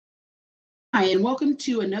Hi, and welcome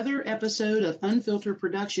to another episode of Unfiltered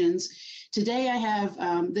Productions. Today I have,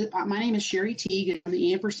 my name is Sherry Teague. I'm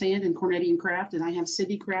the Ampersand and Cornettian Craft, and I have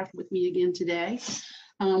Cindy Craft with me again today.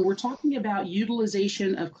 We're talking about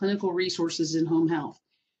utilization of clinical resources in home health.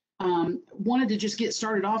 Wanted to just get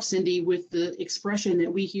started off, Cindy, with the expression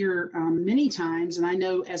that we hear many times, and I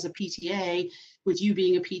know as a PTA, with you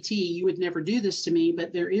being a PT, you would never do this to me,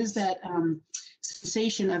 but there is that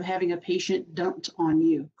sensation of having a patient dumped on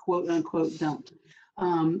you, quote unquote dumped.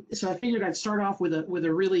 So I figured I'd start off with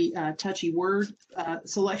a really touchy word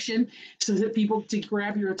selection so that people to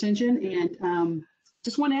grab your attention. And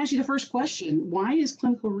just want to ask you the first question: why is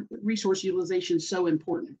clinical resource utilization so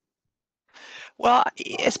important? Well,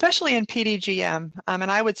 especially in PDGM,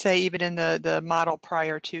 and I would say even in the model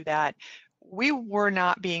prior to that, we were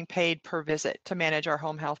not being paid per visit to manage our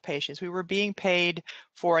home health patients. We were being paid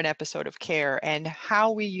for an episode of care, and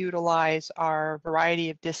how we utilize our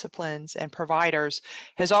variety of disciplines and providers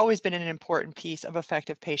has always been an important piece of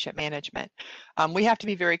effective patient management. We have to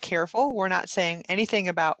be very careful. We're not saying anything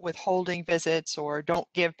about withholding visits or don't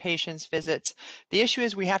give patients visits. The issue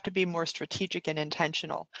is we have to be more strategic and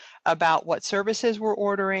intentional about what services we're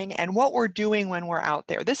ordering and what we're doing when we're out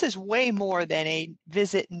there. This is way more than a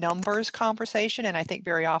visit numbers conversation, and I think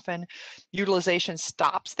very often utilization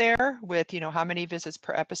stops there with, how many visits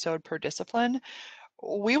per episode per discipline.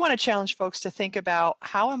 We want to challenge folks to think about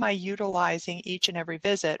how am I utilizing each and every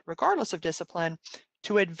visit, regardless of discipline,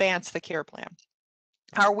 to advance the care plan.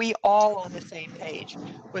 Are we all on the same page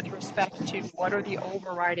with respect to what are the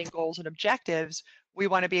overriding goals and objectives we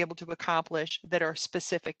want to be able to accomplish that are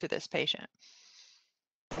specific to this patient?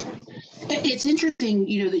 It's interesting,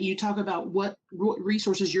 that you talk about what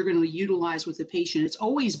resources you're going to utilize with the patient. It's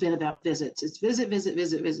always been about visits. It's visit, visit,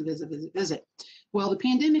 visit, visit, visit, visit, visit. Well, the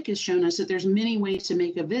pandemic has shown us that there's many ways to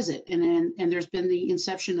make a visit, and there's been the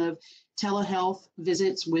inception of telehealth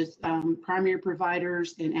visits with primary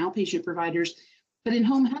providers and outpatient providers. But in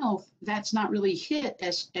home health, that's not really hit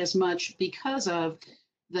as much because of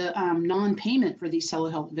the non-payment for these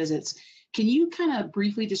telehealth visits. Can you kind of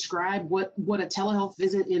briefly describe what a telehealth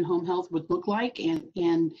visit in home health would look like, and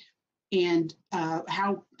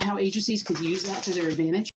how agencies could use that to their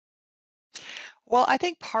advantage? Well, I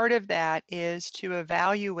think part of that is to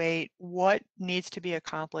evaluate what needs to be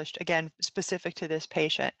accomplished, again, specific to this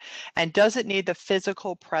patient, and does it need the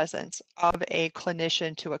physical presence of a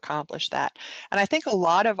clinician to accomplish that? And I think a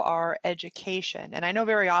lot of our education, and I know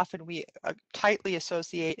very often we tightly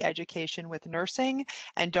associate education with nursing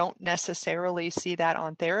and don't necessarily see that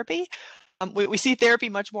on therapy. We see therapy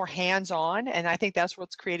much more hands-on, and I think that's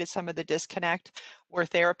what's created some of the disconnect where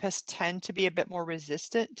therapists tend to be a bit more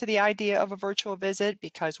resistant to the idea of a virtual visit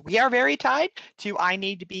because we are very tied to I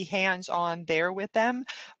need to be hands-on there with them.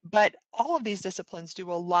 But all of these disciplines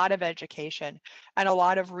do a lot of education and a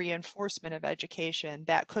lot of reinforcement of education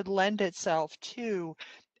that could lend itself to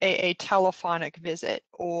a telephonic visit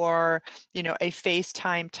or a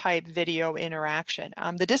FaceTime type video interaction.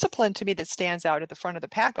 The discipline to me that stands out at the front of the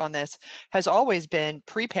pack on this has always been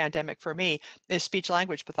pre-pandemic for me is speech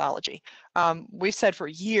language pathology. We've said for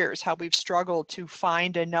years how we've struggled to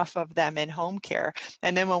find enough of them in home care,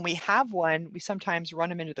 and then when we have one, we sometimes run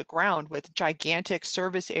them into the ground with gigantic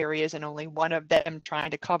service areas and only one of them trying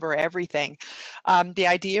to cover everything. The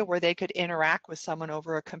idea where they could interact with someone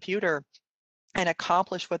over a computer and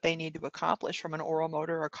accomplish what they need to accomplish from an oral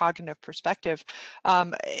motor or cognitive perspective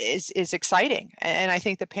is exciting. And I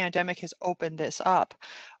think the pandemic has opened this up.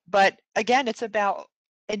 But again, it's about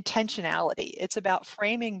intentionality. It's about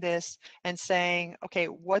framing this and saying, okay,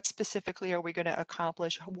 what specifically are we going to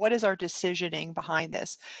accomplish? What is our decisioning behind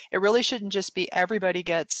this? It really shouldn't just be everybody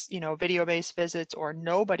gets, video-based visits or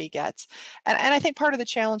nobody gets. And I think part of the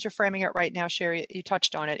challenge of framing it right now, Sherry, you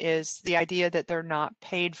touched on it, is the idea that they're not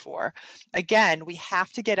paid for. Again, we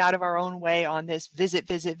have to get out of our own way on this visit,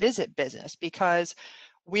 visit, visit business because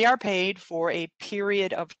we are paid for a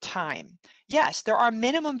period of time. Yes, there are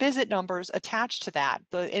minimum visit numbers attached to that,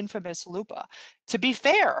 the infamous LUPA. To be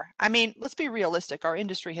fair, I mean, let's be realistic. Our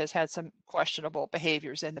industry has had some questionable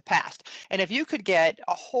behaviors in the past. And if you could get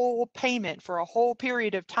a whole payment for a whole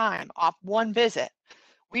period of time off one visit,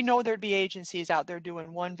 we know there'd be agencies out there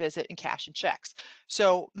doing one visit and cashing checks.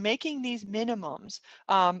 So making these minimums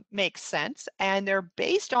makes sense, and they're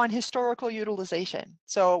based on historical utilization.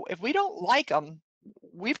 So if we don't like them,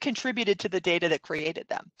 we've contributed to the data that created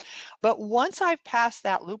them. But once I've passed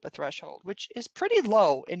that LUPA threshold, which is pretty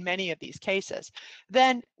low in many of these cases,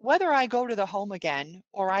 then whether I go to the home again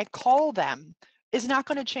or I call them is not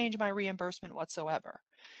going to change my reimbursement whatsoever.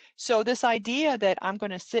 So this idea that I'm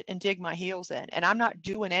going to sit and dig my heels in and I'm not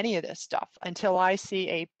doing any of this stuff until I see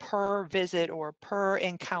a per visit or per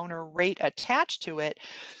encounter rate attached to it,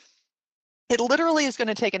 it literally is going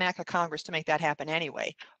to take an act of Congress to make that happen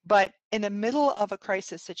anyway. But in the middle of a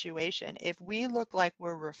crisis situation, if we look like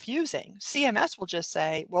we're refusing, CMS will just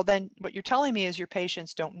say, well, then what you're telling me is your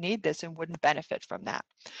patients don't need this and wouldn't benefit from that.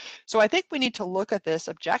 So I think we need to look at this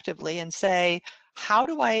objectively and say, how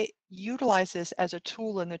do I utilize this as a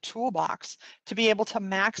tool in the toolbox to be able to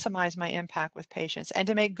maximize my impact with patients and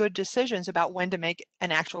to make good decisions about when to make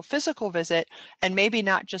an actual physical visit and maybe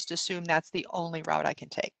not just assume that's the only route I can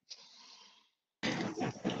take.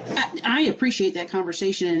 I appreciate that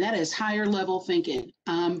conversation, and that is higher level thinking.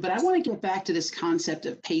 But I want to get back to this concept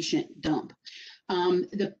of patient dump.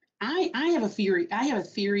 I have a theory. I have a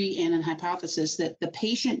theory and a hypothesis that the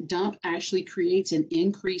patient dump actually creates an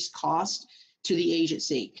increased cost to the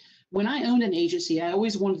agency. When I owned an agency, I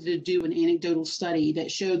always wanted to do an anecdotal study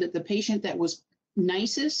that showed that the patient that was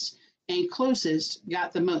nicest and closest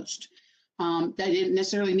got the most. They didn't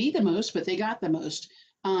necessarily need the most, but they got the most.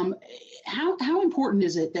 How important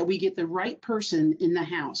is it that we get the right person in the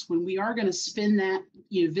house when we are going to spend that,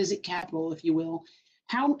 visit capital, if you will?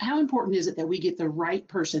 How important is it that we get the right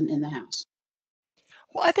person in the house?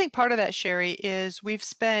 Well, I think part of that, Sherry, is we've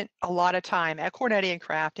spent a lot of time at Cornetti and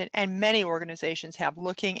Kraft, and many organizations have,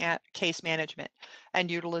 looking at case management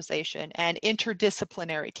and utilization and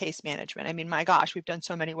interdisciplinary case management. I mean, my gosh, we've done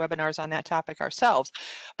so many webinars on that topic ourselves.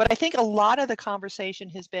 But I think a lot of the conversation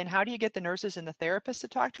has been, how do you get the nurses and the therapists to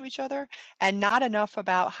talk to each other? And not enough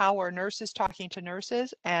about how are nurses talking to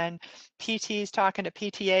nurses and PTs talking to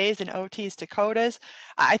PTAs and OTs to CODAs.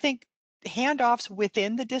 I think handoffs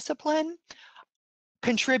within the discipline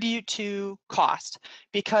contribute to cost,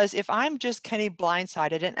 because if I'm just kind of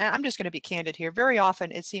blindsided, and I'm just going to be candid here, very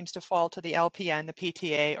often it seems to fall to the LPN, the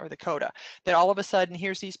PTA, or the CODA, that all of a sudden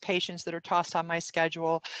here's these patients that are tossed on my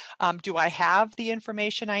schedule. Do I have the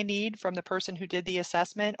information I need from the person who did the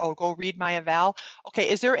assessment? Oh, go read my eval. Okay,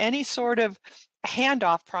 is there any sort of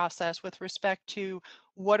handoff process with respect to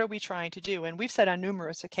what are we trying to do? And we've said on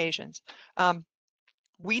numerous occasions,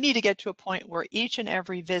 we need to get to a point where each and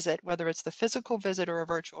every visit, whether it's the physical visit or a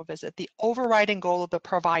virtual visit, the overriding goal of the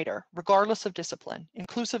provider, regardless of discipline,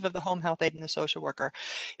 inclusive of the home health aide and the social worker,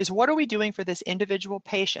 is what are we doing for this individual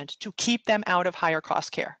patient to keep them out of higher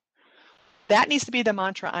cost care? That needs to be the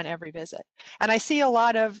mantra on every visit. And I see a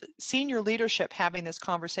lot of senior leadership having this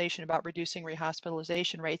conversation about reducing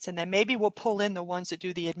rehospitalization rates, and then maybe we'll pull in the ones that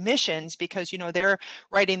do the admissions because, they're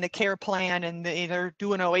writing the care plan and they're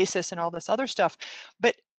doing OASIS and all this other stuff.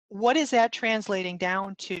 But what is that translating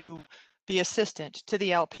down to the assistant, to the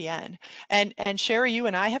LPN? And Sherry, you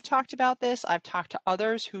and I have talked about this. I've talked to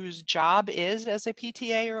others whose job is as a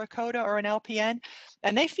PTA or a CODA or an LPN,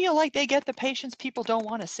 and they feel like they get the patients people don't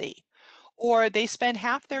want to see, or they spend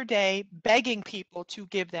half their day begging people to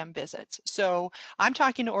give them visits. So I'm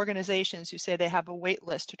talking to organizations who say they have a wait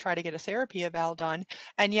list to try to get a therapy eval done,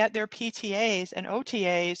 and yet their PTAs and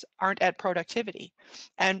OTAs aren't at productivity.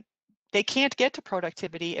 And they can't get to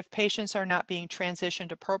productivity if patients are not being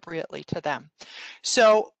transitioned appropriately to them.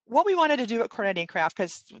 So what we wanted to do at Cornetti and Kraft,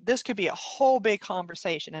 because this could be a whole big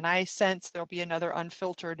conversation, and I sense there'll be another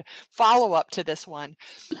unfiltered follow-up to this one,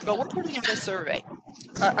 but we're putting out a survey,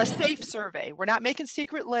 a safe survey. We're not making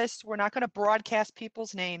secret lists. We're not going to broadcast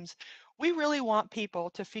people's names. We really want people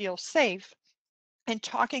to feel safe in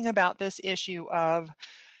talking about this issue of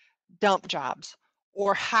dump jobs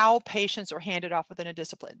or how patients are handed off within a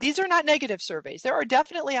discipline. These are not negative surveys. There are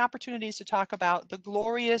definitely opportunities to talk about the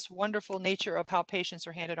glorious, wonderful nature of how patients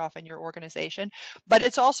are handed off in your organization, but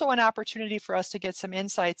it's also an opportunity for us to get some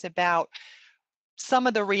insights about some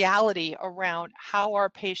of the reality around how are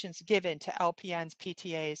patients given to LPNs,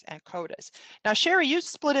 PTAs, and CODAs. Now, Sherry, you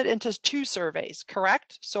split it into 2 surveys,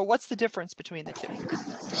 correct? So what's the difference between the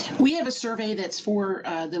 2? We have a survey that's for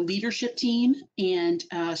the leadership team and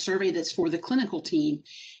a survey that's for the clinical team.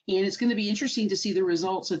 And it's going to be interesting to see the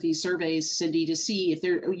results of these surveys, Cindy, to see if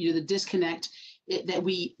they're, the disconnect that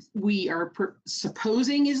we are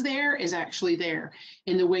supposing is there is actually there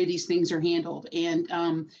in the way these things are handled.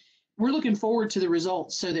 And we're looking forward to the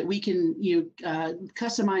results so that we can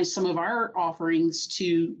customize some of our offerings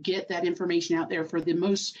to get that information out there for the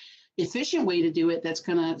most efficient way to do it that's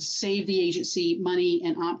going to save the agency money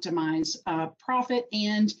and optimize profit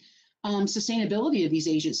and sustainability of these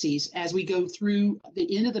agencies as we go through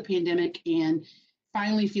the end of the pandemic and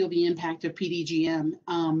finally feel the impact of PDGM.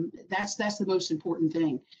 That's the most important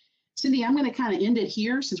thing. Cindy, I'm going to kind of end it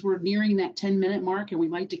here since we're nearing that 10-minute mark and we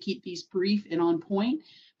like to keep these brief and on point.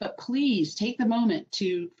 But please take the moment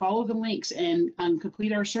to follow the links and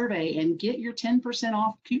complete our survey and get your 10%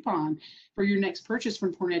 off coupon for your next purchase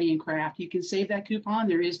from Cornetti and Craft. You can save that coupon.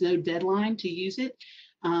 There is no deadline to use it.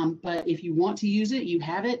 But if you want to use it, you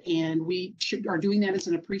have it. And we are doing that as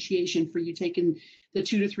an appreciation for you taking the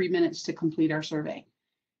 2 to 3 minutes to complete our survey.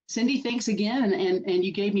 Cindy, thanks again. And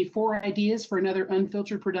you gave me 4 ideas for another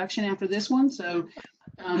Unfiltered production after this one. So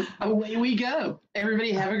away we go.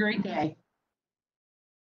 Everybody have a great day.